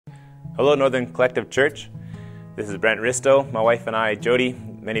Hello, Northern Collective Church. This is Brent Ristau. My wife and I, Jody,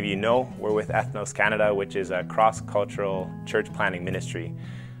 many of you know, we're with Ethnos Canada, which is a cross-cultural church planting ministry.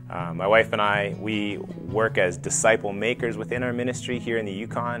 My wife and I, we work as disciple makers within our ministry here in the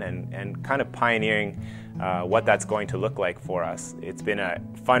Yukon and kind of pioneering what that's going to look like for us. It's been a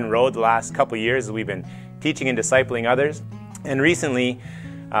fun road the last couple of years as we've been teaching and discipling others. And recently,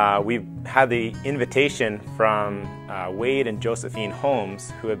 we've had the invitation from Wade and Josephine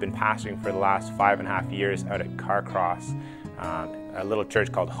Holmes, who have been pastoring for the last 5.5 years out at Carcross, a little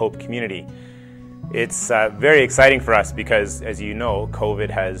church called Hope Community. It's very exciting for us because, as you know, COVID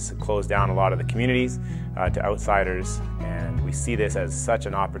has closed down a lot of the communities to outsiders, and we see this as such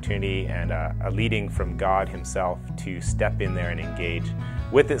an opportunity and a leading from God Himself to step in there and engage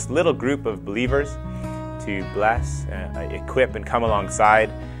with this little group of believers to bless, equip, and come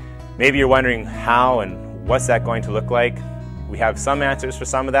alongside. Maybe you're wondering how and what's that going to look like. We have some answers for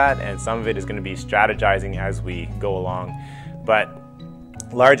some of that, and some of it is going to be strategizing as we go along. But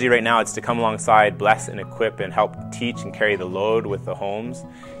largely right now it's to come alongside, bless and equip and help teach and carry the load with the homes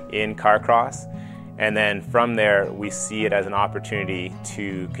in Carcross. And then from there we see it as an opportunity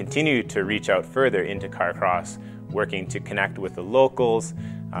to continue to reach out further into Carcross, working to connect with the locals,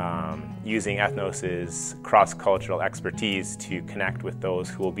 using Ethnos's cross-cultural expertise to connect with those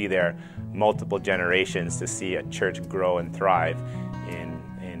who will be there multiple generations to see a church grow and thrive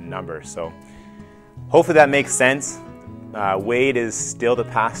in numbers. So hopefully that makes sense. Wade is still the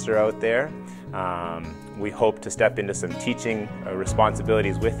pastor out there. We hope to step into some teaching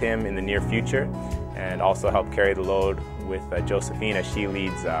responsibilities with him in the near future and also help carry the load with Josephine as she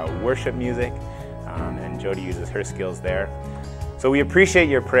leads worship music, and Jody uses her skills there. So we appreciate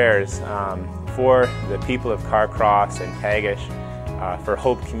your prayers for the people of Carcross and Tagish, for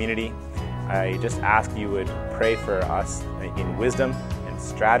Hope Community. I just ask you would pray for us in wisdom and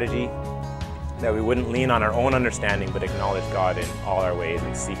strategy, that we wouldn't lean on our own understanding but acknowledge God in all our ways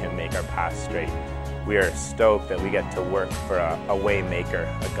and see Him make our path straight. We are stoked that we get to work for a way maker,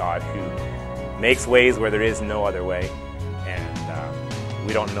 a God who makes ways where there is no other way.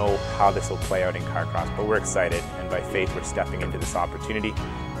 We don't know how this will play out in Carcross, but we're excited, and by faith we're stepping into this opportunity,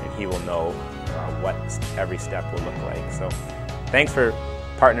 and He will know what every step will look like. So thanks for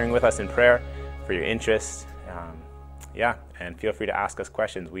partnering with us in prayer, for your interest. And feel free to ask us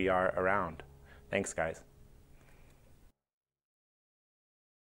questions. We are around. Thanks, guys.